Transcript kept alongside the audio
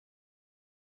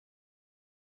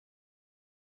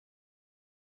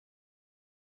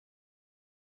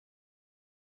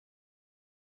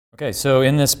Okay, so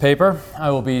in this paper,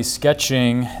 I will be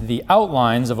sketching the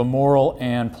outlines of a moral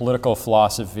and political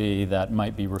philosophy that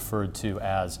might be referred to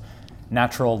as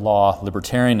natural law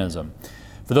libertarianism.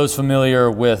 For those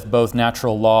familiar with both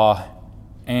natural law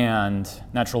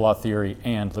theory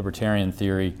and libertarian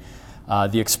theory,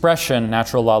 the expression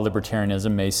natural law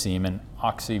libertarianism may seem an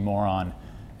oxymoron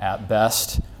at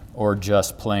best or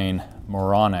just plain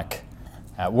moronic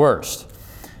at worst.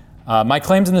 My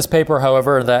claims in this paper,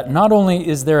 however, are that not only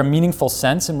is there a meaningful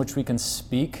sense in which we can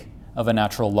speak of a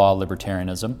natural law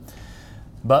libertarianism,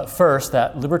 but first,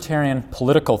 that libertarian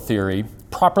political theory,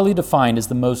 properly defined, is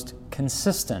the most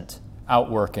consistent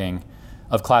outworking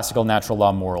of classical natural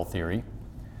law moral theory.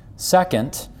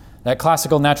 Second, that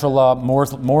classical natural law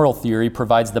moral theory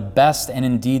provides the best and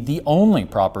indeed the only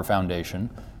proper foundation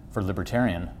for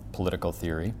libertarian political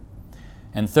theory.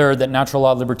 And third, that natural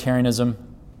law libertarianism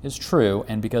is true,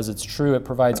 and because it's true, it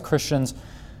provides Christians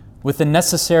with the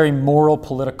necessary moral,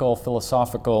 political,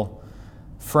 philosophical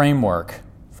framework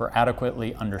for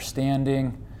adequately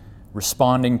understanding,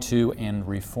 responding to, and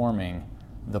reforming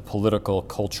the political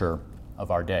culture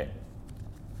of our day.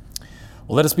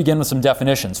 Well, let us begin with some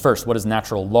definitions. First, what is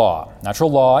natural law? Natural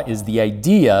law is the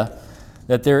idea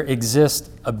that there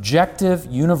exist objective,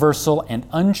 universal, and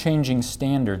unchanging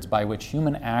standards by which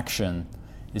human action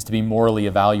is to be morally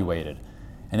evaluated,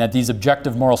 and that these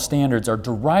objective moral standards are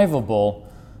derivable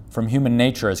from human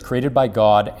nature as created by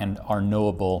God and are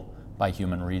knowable by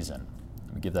human reason.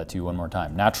 Let me give that to you one more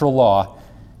time. Natural law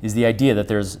is the idea that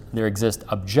there exist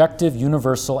objective,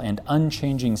 universal, and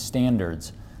unchanging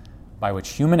standards by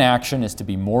which human action is to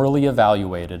be morally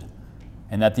evaluated,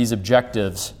 and that these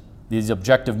objective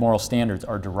moral standards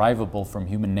are derivable from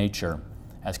human nature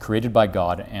as created by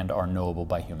God and are knowable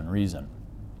by human reason.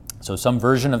 So some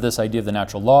version of this idea of the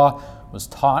natural law was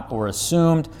taught or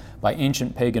assumed by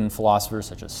ancient pagan philosophers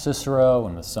such as Cicero,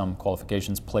 and with some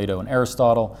qualifications, Plato and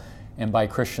Aristotle, and by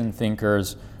Christian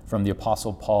thinkers from the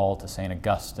Apostle Paul to St.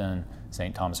 Augustine,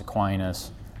 St. Thomas Aquinas,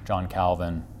 John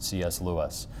Calvin, C.S.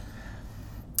 Lewis.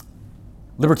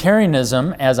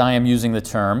 Libertarianism, as I am using the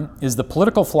term, is the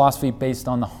political philosophy based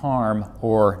on the harm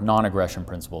or non-aggression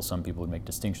principle. Some people would make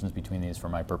distinctions between these. For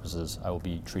my purposes, I will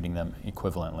be treating them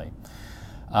equivalently.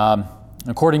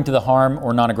 According to the harm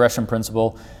or non-aggression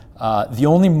principle, the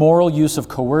only moral use of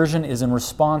coercion is in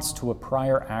response to a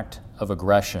prior act of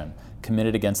aggression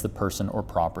committed against the person or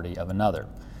property of another.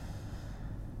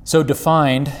 So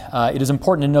defined, it is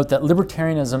important to note that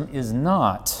libertarianism is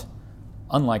not,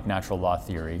 unlike natural law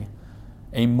theory,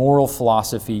 a moral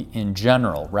philosophy in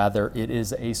general. Rather, it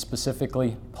is a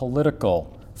specifically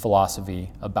political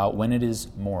philosophy about when it is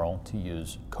moral to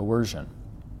use coercion.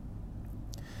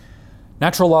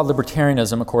 Natural law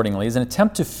libertarianism, accordingly, is an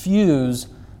attempt to fuse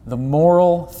the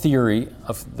moral theory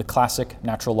of the classic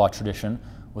natural law tradition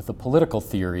with the political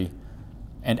theory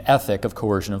and ethic of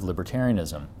coercion of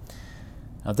libertarianism.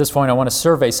 Now, at this point, I want to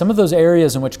survey some of those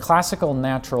areas in which classical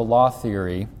natural law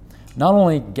theory not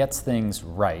only gets things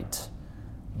right,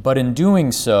 but in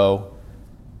doing so,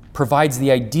 provides the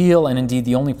ideal and indeed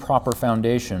the only proper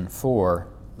foundation for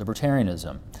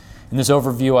libertarianism. In this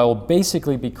overview, I will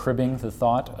basically be cribbing the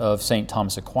thought of St.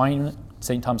 Thomas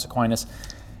Aquinas,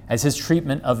 as his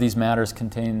treatment of these matters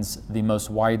contains the most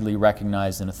widely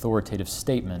recognized and authoritative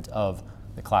statement of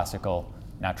the classical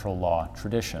natural law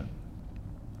tradition.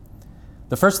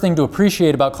 The first thing to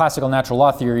appreciate about classical natural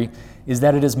law theory is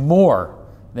that it is more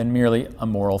than merely a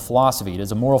moral philosophy. It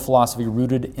is a moral philosophy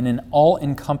rooted in an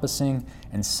all-encompassing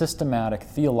and systematic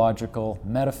theological,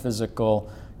 metaphysical,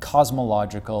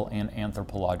 cosmological, and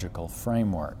anthropological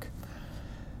framework.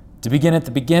 To begin at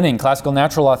the beginning, classical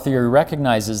natural law theory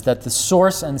recognizes that the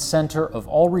source and center of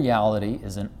all reality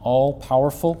is an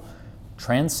all-powerful,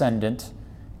 transcendent,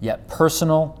 yet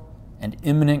personal and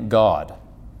immanent God,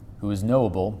 who is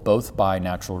knowable both by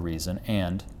natural reason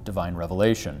and divine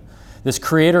revelation. This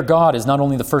creator God is not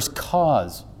only the first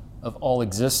cause of all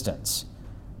existence,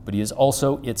 but he is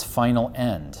also its final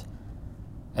end,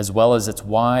 as well as its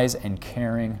wise and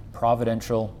caring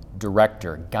providential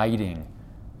director guiding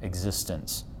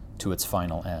existence to its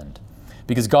final end.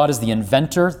 Because God is the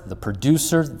inventor, the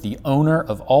producer, the owner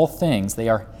of all things, they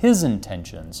are his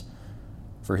intentions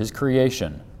for his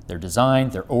creation, their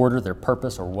design, their order, their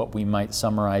purpose, or what we might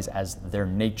summarize as their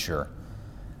nature,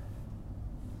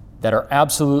 that are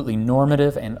absolutely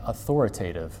normative and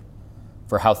authoritative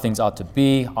for how things ought to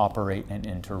be, operate, and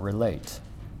interrelate.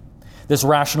 This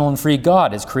rational and free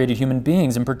God has created human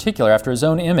beings in particular after his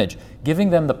own image,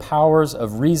 giving them the powers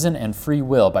of reason and free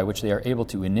will by which they are able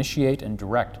to initiate and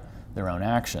direct their own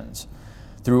actions.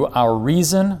 Through our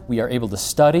reason, we are able to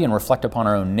study and reflect upon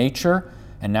our own nature,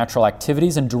 and natural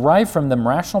activities and derive from them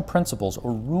rational principles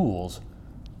or rules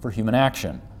for human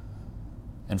action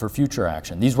and for future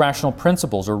action. These rational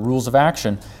principles or rules of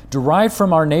action derived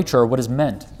from our nature are what is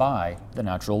meant by the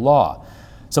natural law.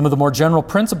 Some of the more general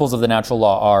principles of the natural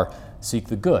law are: seek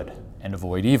the good and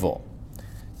avoid evil,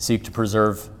 seek to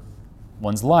preserve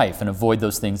one's life and avoid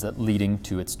those things that leading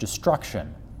to its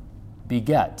destruction,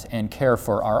 beget and care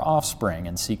for our offspring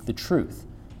and seek the truth,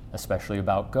 especially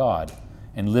about God,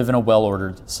 and live in a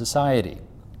well-ordered society.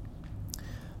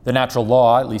 The natural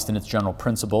law, at least in its general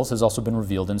principles, has also been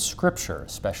revealed in Scripture,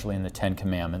 especially in the Ten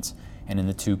Commandments and in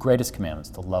the two greatest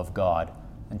commandments, to love God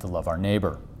and to love our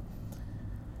neighbor.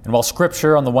 And while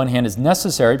Scripture, on the one hand, is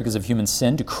necessary because of human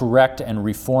sin to correct and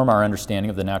reform our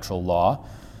understanding of the natural law,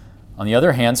 on the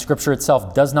other hand, Scripture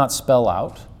itself does not spell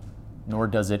out, nor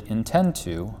does it intend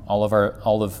to,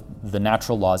 all of the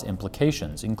natural law's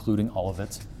implications, including all of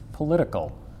its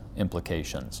political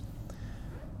implications.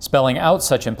 Spelling out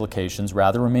such implications,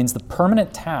 rather, remains the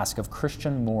permanent task of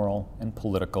Christian moral and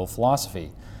political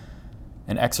philosophy,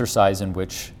 an exercise in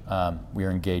which we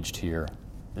are engaged here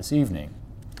this evening.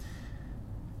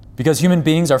 Because human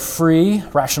beings are free,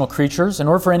 rational creatures, in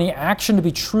order for any action to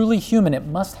be truly human, it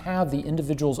must have the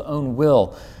individual's own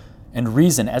will and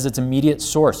reason as its immediate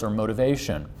source or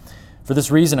motivation. For this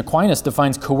reason, Aquinas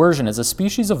defines coercion as a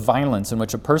species of violence in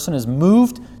which a person is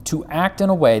moved to act in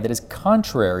a way that is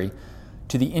contrary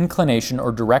to the inclination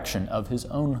or direction of his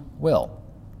own will.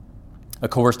 A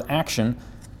coerced action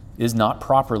is not,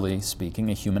 properly speaking,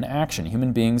 a human action.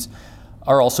 Human beings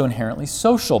are also inherently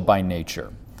social by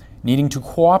nature, needing to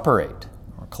cooperate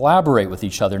or collaborate with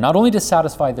each other, not only to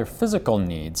satisfy their physical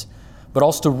needs, but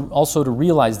also to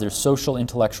realize their social,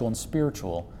 intellectual, and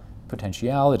spiritual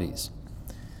potentialities.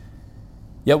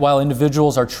 Yet while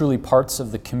individuals are truly parts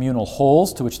of the communal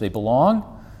wholes to which they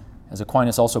belong, as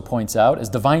Aquinas also points out, as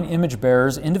divine image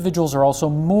bearers, individuals are also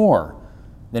more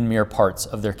than mere parts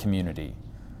of their community,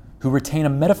 who retain a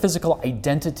metaphysical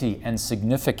identity and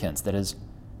significance that is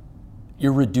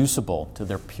irreducible to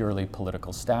their purely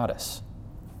political status.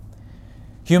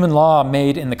 Human law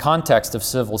made in the context of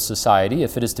civil society,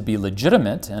 if it is to be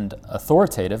legitimate and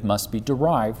authoritative, must be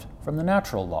derived from the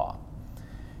natural law.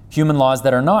 Human laws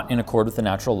that are not in accord with the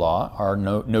natural law are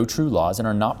no true laws and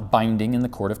are not binding in the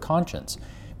court of conscience,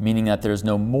 meaning that there is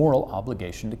no moral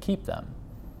obligation to keep them.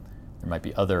 There might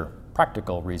be other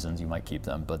practical reasons you might keep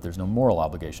them, but there's no moral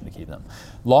obligation to keep them.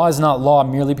 Law is not law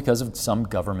merely because of some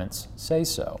governments say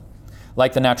so.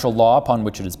 Like the natural law upon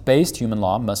which it is based, human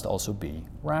law must also be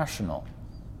rational,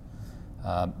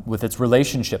 with its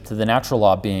relationship to the natural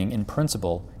law being, in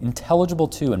principle, intelligible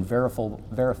to and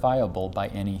verifiable by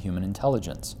any human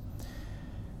intelligence.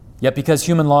 Yet because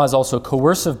human law is also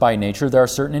coercive by nature, there are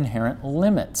certain inherent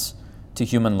limits to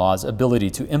human law's ability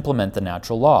to implement the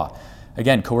natural law.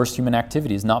 Again, coerced human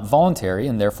activity is not voluntary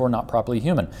and therefore not properly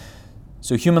human.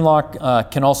 So human law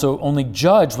can also only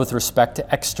judge with respect to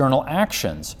external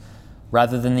actions,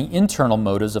 rather than the internal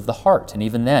motives of the heart. And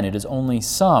even then, it is only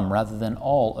some rather than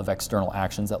all of external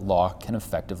actions that law can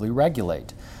effectively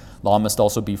regulate. Law must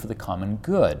also be for the common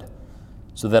good,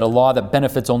 so that a law that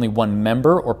benefits only one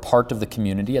member or part of the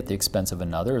community at the expense of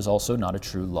another is also not a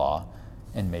true law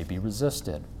and may be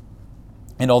resisted.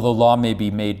 And although law may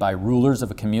be made by rulers of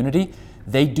a community,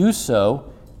 they do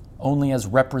so only as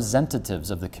representatives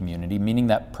of the community, meaning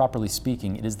that, properly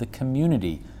speaking, it is the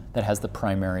community that has the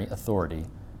primary authority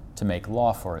to make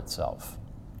law for itself.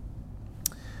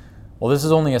 Well, this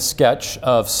is only a sketch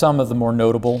of some of the more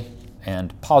notable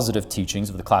and positive teachings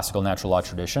of the classical natural law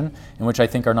tradition, in which I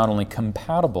think are not only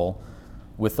compatible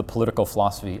with the political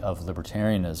philosophy of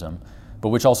libertarianism, but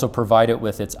which also provide it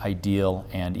with its ideal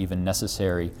and even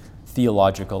necessary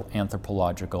theological,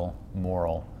 anthropological,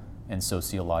 moral, and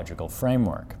sociological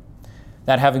framework.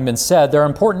 That having been said, there are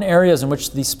important areas in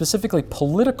which the specifically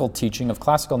political teaching of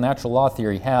classical natural law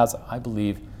theory has, I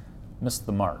believe, missed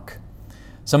the mark.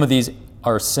 Some of these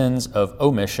are sins of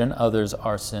omission, others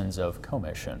are sins of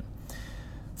commission.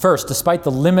 First, despite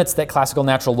the limits that classical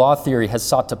natural law theory has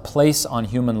sought to place on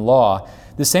human law,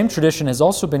 the same tradition has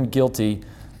also been guilty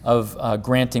of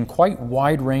granting quite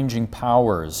wide-ranging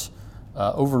powers,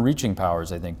 overreaching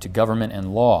powers, I think, to government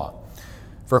and law.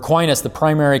 For Aquinas, the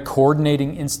primary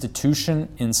coordinating institution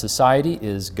in society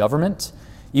is government.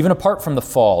 Even apart from the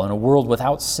fall, in a world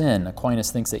without sin,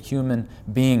 Aquinas thinks that human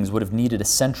beings would have needed a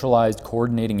centralized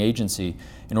coordinating agency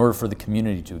in order for the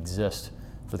community to exist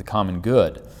for the common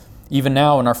good. Even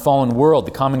now, in our fallen world,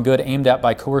 the common good aimed at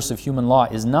by coercive human law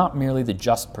is not merely the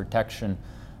just protection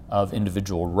of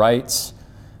individual rights,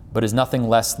 but is nothing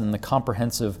less than the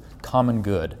comprehensive common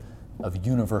good of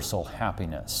universal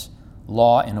happiness.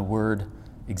 Law, in a word,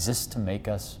 exists to make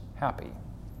us happy.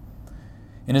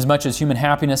 Inasmuch as human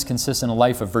happiness consists in a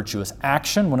life of virtuous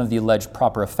action, one of the alleged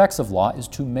proper effects of law is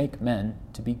to make men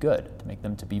to be good, to make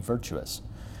them to be virtuous.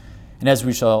 And as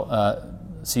we shall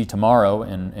see tomorrow,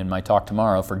 in my talk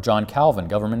tomorrow, for John Calvin,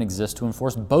 government exists to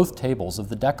enforce both tables of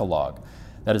the Decalogue.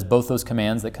 That is, both those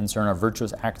commands that concern our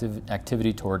virtuous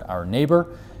activity toward our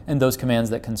neighbor and those commands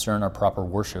that concern our proper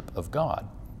worship of God.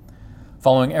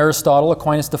 Following Aristotle,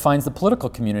 Aquinas defines the political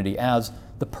community as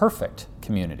the perfect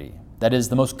community. That is,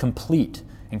 the most complete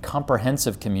and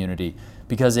comprehensive community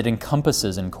because it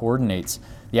encompasses and coordinates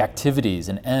the activities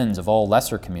and ends of all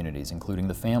lesser communities, including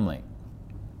the family.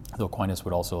 Though Aquinas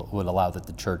would allow that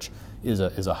the church is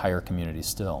a higher community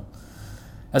still.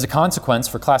 As a consequence,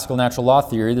 for classical natural law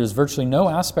theory, there's virtually no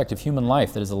aspect of human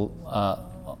life that is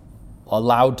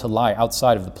allowed to lie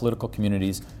outside of the political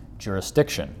community's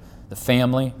jurisdiction. The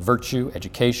family, virtue,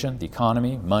 education, the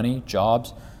economy, money,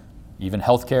 jobs, even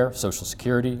healthcare, social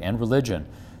security, and religion.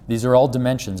 These are all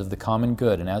dimensions of the common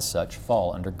good and as such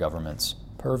fall under government's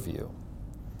purview.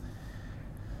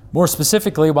 More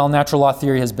specifically, while natural law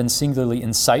theory has been singularly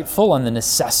insightful on the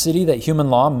necessity that human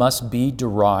law must be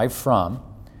derived from,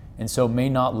 and so may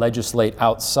not legislate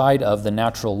outside of the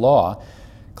natural law,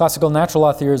 classical natural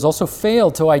law theory has also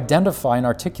failed to identify and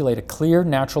articulate a clear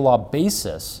natural law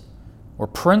basis or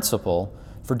principle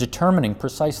for determining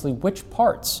precisely which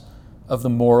parts of the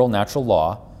moral natural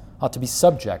law ought to be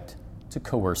subject to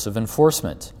coercive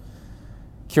enforcement.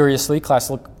 Curiously,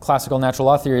 classical natural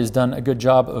law theory has done a good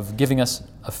job of giving us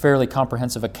a fairly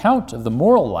comprehensive account of the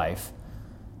moral life,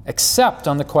 except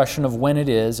on the question of when it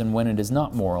is and when it is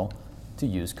not moral to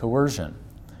use coercion.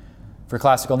 For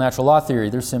classical natural law theory,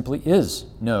 there simply is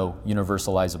no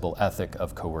universalizable ethic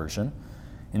of coercion.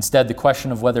 Instead, the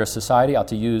question of whether a society ought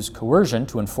to use coercion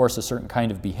to enforce a certain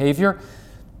kind of behavior,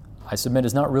 I submit,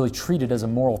 is not really treated as a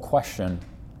moral question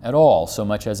at all, so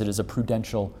much as it is a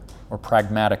prudential or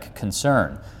pragmatic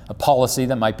concern. A policy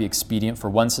that might be expedient for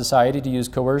one society to use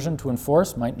coercion to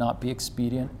enforce might not be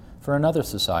expedient for another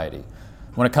society.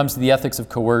 When it comes to the ethics of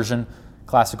coercion,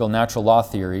 classical natural law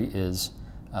theory is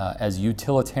as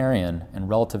utilitarian and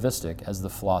relativistic as the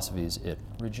philosophies it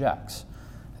rejects.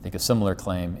 I think a similar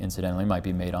claim, incidentally, might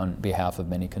be made on behalf of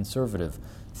many conservative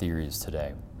theories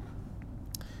today.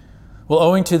 Well,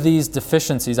 owing to these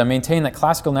deficiencies, I maintain that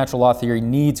classical natural law theory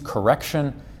needs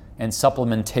correction and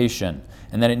supplementation,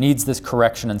 and that it needs this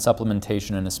correction and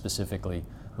supplementation in a specifically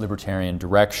libertarian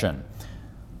direction.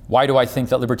 Why do I think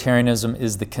that libertarianism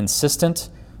is the consistent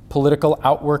political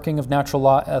outworking of natural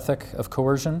law ethic of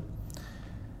coercion?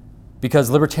 Because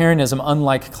libertarianism,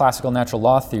 unlike classical natural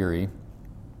law theory,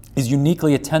 is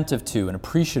uniquely attentive to and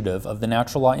appreciative of the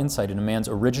natural law insight in a man's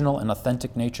original and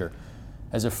authentic nature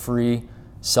as a free,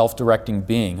 self-directing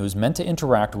being who is meant to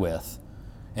interact with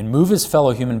and move his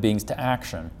fellow human beings to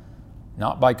action,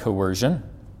 not by coercion,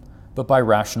 but by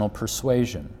rational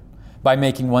persuasion, by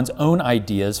making one's own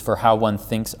ideas for how one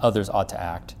thinks others ought to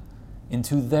act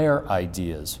into their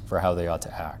ideas for how they ought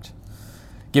to act.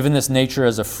 Given this nature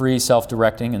as a free,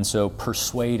 self-directing, and so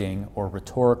persuading or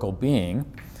rhetorical being,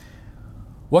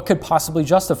 what could possibly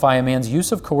justify a man's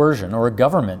use of coercion or a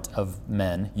government of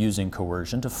men using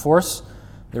coercion to force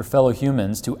their fellow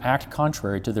humans to act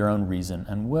contrary to their own reason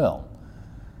and will?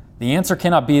 The answer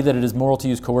cannot be that it is moral to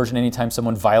use coercion anytime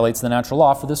someone violates the natural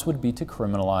law, for this would be to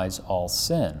criminalize all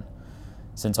sin,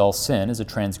 since all sin is a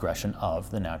transgression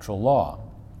of the natural law.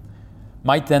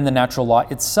 Might then the natural law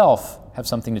itself have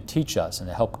something to teach us and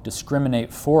to help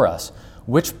discriminate for us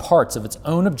which parts of its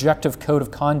own objective code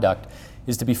of conduct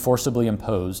is to be forcibly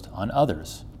imposed on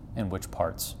others and which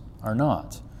parts are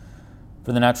not?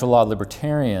 For the natural law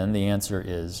libertarian, the answer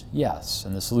is yes,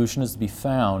 and the solution is to be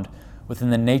found within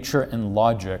the nature and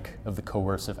logic of the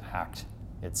coercive act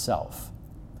itself.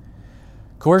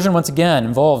 Coercion, once again,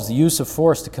 involves the use of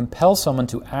force to compel someone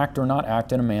to act or not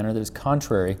act in a manner that is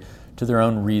contrary to their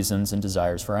own reasons and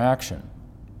desires for action.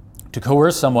 To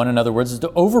coerce someone, in other words, is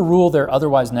to overrule their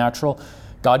otherwise natural,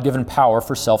 God-given power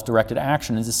for self-directed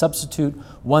action, and to substitute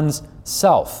one's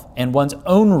self and one's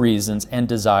own reasons and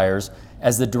desires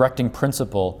as the directing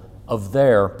principle of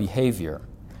their behavior.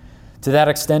 To that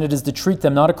extent, it is to treat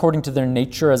them not according to their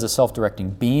nature as a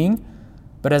self-directing being,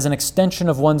 but as an extension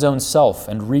of one's own self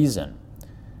and reason.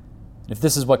 If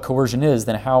this is what coercion is,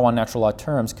 then how, on natural law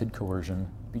terms, could coercion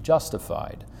be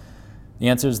justified? The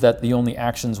answer is that the only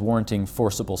actions warranting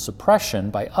forcible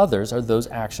suppression by others are those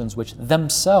actions which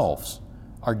themselves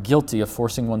are guilty of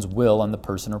forcing one's will on the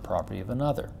person or property of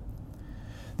another.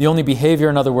 The only behavior,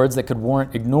 in other words, that could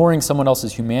warrant ignoring someone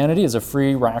else's humanity as a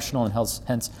free, rational, and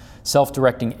hence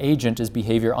self-directing agent is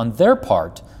behavior on their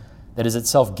part that is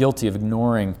itself guilty of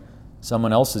ignoring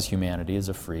someone else's humanity as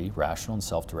a free, rational, and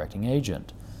self-directing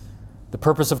agent. The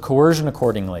purpose of coercion,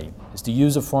 accordingly, is to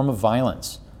use a form of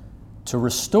violence to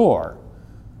restore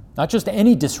not just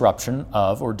any disruption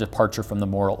of or departure from the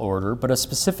moral order, but a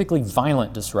specifically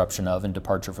violent disruption of and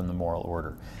departure from the moral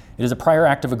order. It is a prior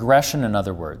act of aggression, in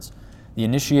other words, the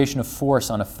initiation of force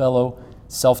on a fellow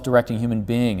self-directing human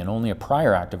being, and only a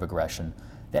prior act of aggression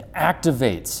that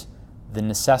activates the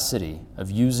necessity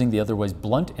of using the otherwise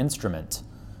blunt instrument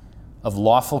of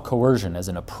lawful coercion as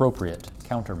an appropriate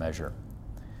countermeasure.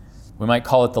 We might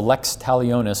call it the lex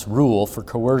talionis rule for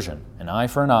coercion, an eye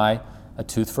for an eye, a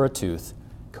tooth for a tooth,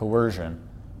 coercion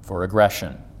for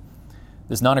aggression.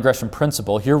 This non-aggression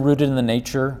principle, here rooted in the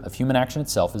nature of human action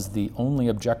itself, is the only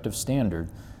objective standard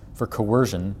for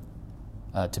coercion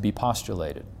to be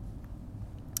postulated.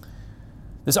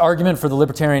 This argument for the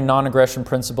libertarian non-aggression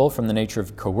principle from the nature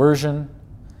of coercion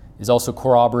is also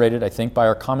corroborated, I think, by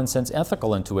our common sense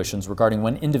ethical intuitions regarding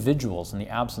when individuals, in the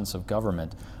absence of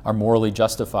government, are morally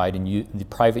justified in the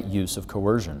private use of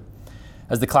coercion.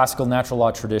 As the classical natural law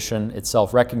tradition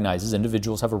itself recognizes,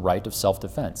 individuals have a right of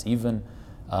self-defense, even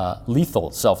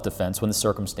lethal self-defense when the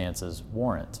circumstances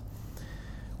warrant.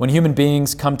 When human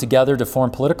beings come together to form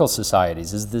political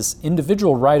societies, is this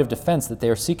individual right of defense that they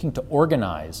are seeking to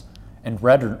organize and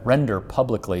render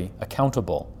publicly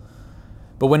accountable.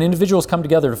 But when individuals come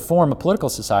together to form a political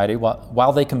society,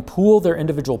 while they can pool their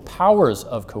individual powers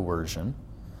of coercion,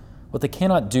 what they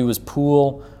cannot do is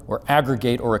pool or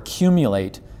aggregate or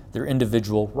accumulate their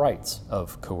individual rights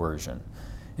of coercion.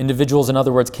 Individuals, in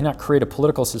other words, cannot create a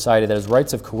political society that has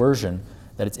rights of coercion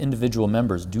that its individual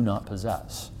members do not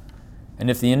possess. And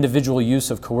if the individual use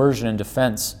of coercion in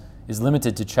defense is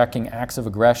limited to checking acts of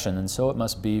aggression, then so it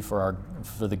must be for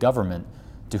the government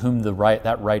to whom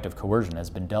that right of coercion has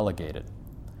been delegated.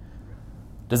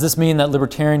 Does this mean that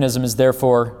libertarianism is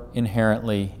therefore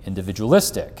inherently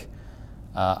individualistic?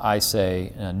 I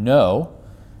say no,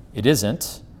 it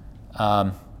isn't.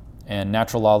 And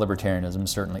natural law libertarianism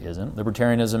certainly isn't.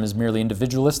 Libertarianism is merely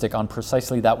individualistic on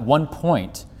precisely that one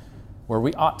point where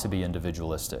we ought to be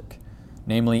individualistic,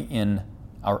 namely in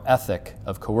our ethic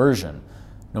of coercion.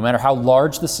 No matter how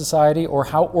large the society or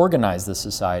how organized the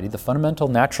society, the fundamental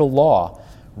natural law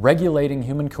regulating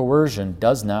human coercion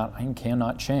does not and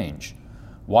cannot change.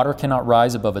 Water cannot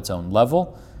rise above its own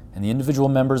level, and the individual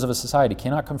members of a society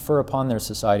cannot confer upon their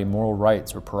society moral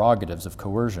rights or prerogatives of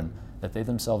coercion that they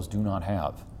themselves do not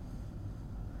have.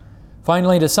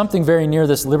 Finally, to something very near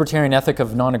this libertarian ethic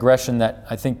of non-aggression that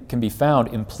I think can be found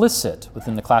implicit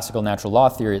within the classical natural law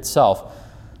theory itself,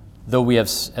 though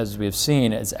as we have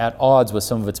seen, is at odds with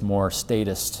some of its more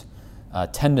statist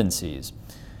tendencies.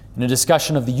 In a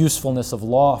discussion of the usefulness of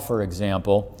law, for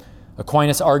example,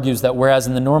 Aquinas argues that whereas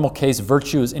in the normal case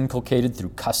virtue is inculcated through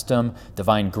custom,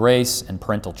 divine grace, and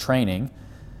parental training,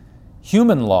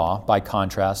 human law, by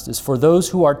contrast, is for those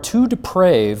who are too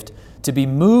depraved to be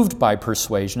moved by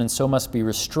persuasion and so must be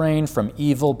restrained from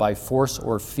evil by force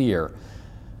or fear,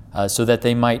 so that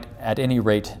they might at any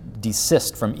rate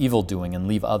desist from evil doing and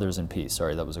leave others in peace.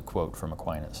 Sorry, that was a quote from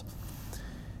Aquinas.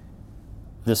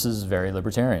 This is very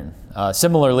libertarian.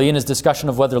 Similarly, in his discussion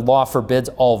of whether law forbids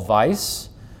all vice,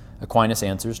 Aquinas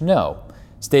answers no,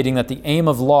 stating that the aim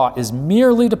of law is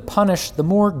merely to punish the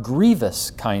more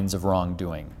grievous kinds of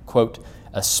wrongdoing, quote,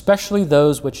 especially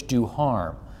those which do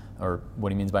harm, or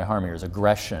what he means by harm here is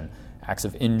aggression, acts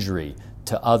of injury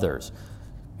to others.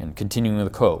 And continuing with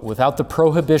the quote, without the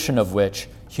prohibition of which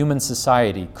human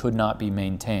society could not be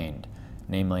maintained,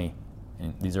 namely,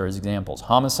 and these are his examples,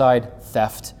 homicide,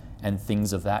 theft, and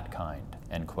things of that kind,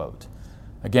 end quote.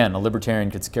 Again, a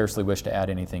libertarian could scarcely wish to add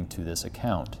anything to this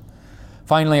account.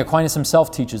 Finally, Aquinas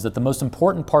himself teaches that the most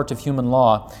important part of human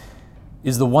law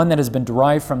is the one that has been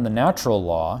derived from the natural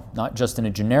law, not just in a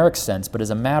generic sense, but as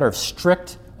a matter of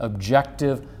strict,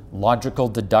 objective, logical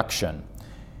deduction,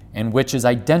 and which is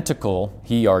identical,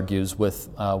 he argues, with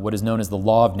what is known as the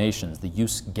law of nations, the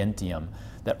jus gentium,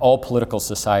 that all political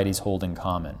societies hold in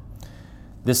common.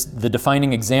 The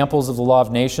defining examples of the law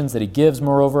of nations that he gives,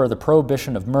 moreover, are the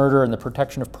prohibition of murder and the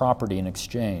protection of property in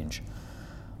exchange.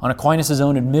 On Aquinas'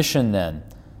 own admission, then,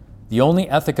 the only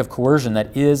ethic of coercion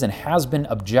that is and has been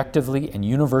objectively and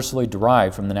universally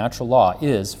derived from the natural law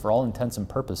is, for all intents and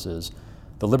purposes,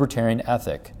 the libertarian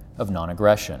ethic of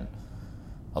non-aggression.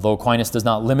 Although Aquinas does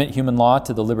not limit human law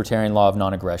to the libertarian law of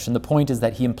non-aggression, the point is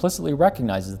that he implicitly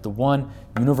recognizes that the one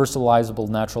universalizable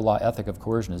natural law ethic of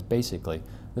coercion is basically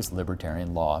this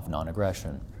libertarian law of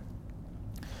non-aggression.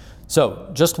 So,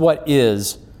 just what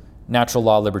is natural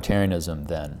law libertarianism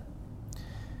then?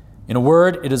 In a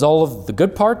word, it is all of the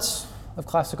good parts of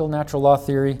classical natural law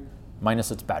theory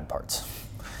minus its bad parts.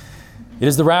 It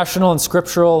is the rational and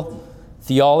scriptural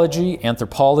theology,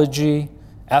 anthropology,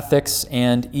 ethics,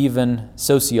 and even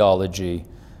sociology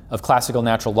of classical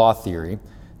natural law theory,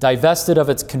 divested of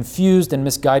its confused and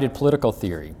misguided political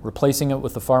theory, replacing it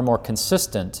with the far more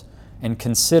consistent and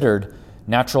considered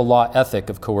natural law ethic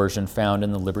of coercion found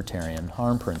in the libertarian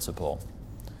harm principle.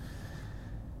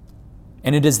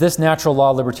 And it is this natural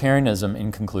law libertarianism,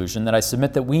 in conclusion, that I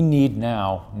submit that we need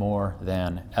now more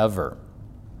than ever.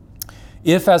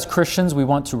 If, as Christians, we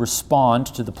want to respond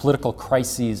to the political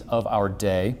crises of our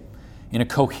day in a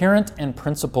coherent and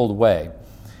principled way,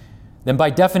 then by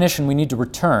definition we need to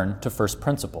return to first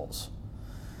principles.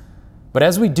 But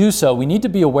as we do so, we need to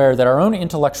be aware that our own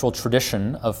intellectual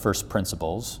tradition of first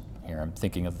principles, here I'm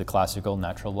thinking of the classical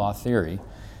natural law theory,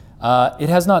 it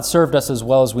has not served us as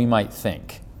well as we might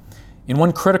think. In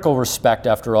one critical respect,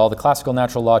 after all, the classical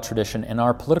natural law tradition and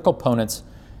our political opponents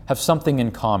have something in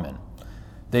common.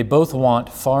 They both want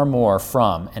far more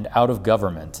from and out of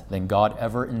government than God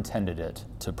ever intended it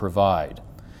to provide.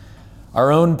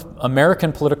 Our own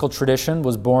American political tradition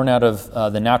was born out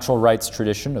of the natural rights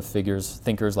tradition of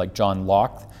thinkers like John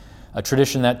Locke, a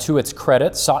tradition that, to its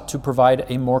credit, sought to provide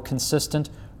a more consistent,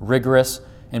 rigorous,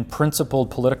 and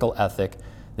principled political ethic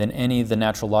than any the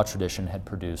natural law tradition had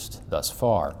produced thus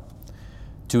far.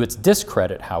 To its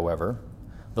discredit, however,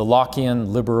 the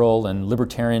Lockean, liberal, and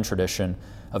libertarian tradition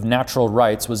of natural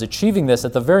rights was achieving this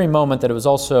at the very moment that it was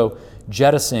also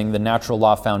jettisoning the natural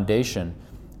law foundation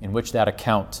in which that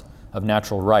account of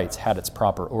natural rights had its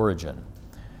proper origin.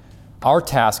 Our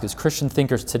task as Christian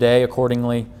thinkers today,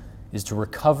 accordingly, is to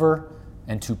recover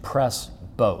and to press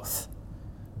both.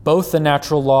 Both the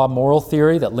natural law moral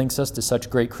theory that links us to such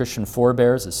great Christian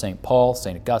forebears as St. Paul,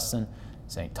 St. Augustine,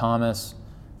 St. Thomas,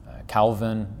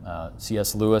 Calvin,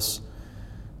 C.S. Lewis,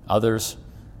 others,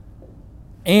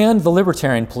 and the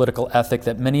libertarian political ethic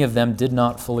that many of them did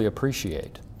not fully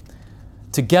appreciate.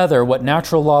 Together, what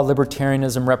natural law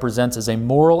libertarianism represents is a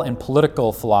moral and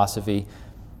political philosophy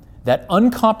that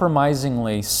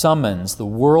uncompromisingly summons the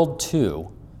world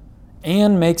to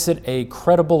and makes it a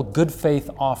credible good faith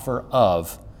offer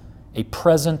of a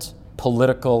present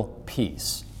political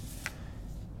peace,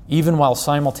 even while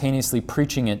simultaneously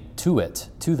preaching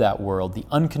to that world, the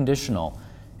unconditional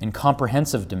and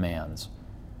comprehensive demands,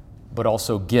 but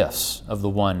also gifts of the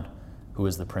one who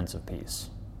is the Prince of Peace.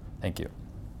 Thank you.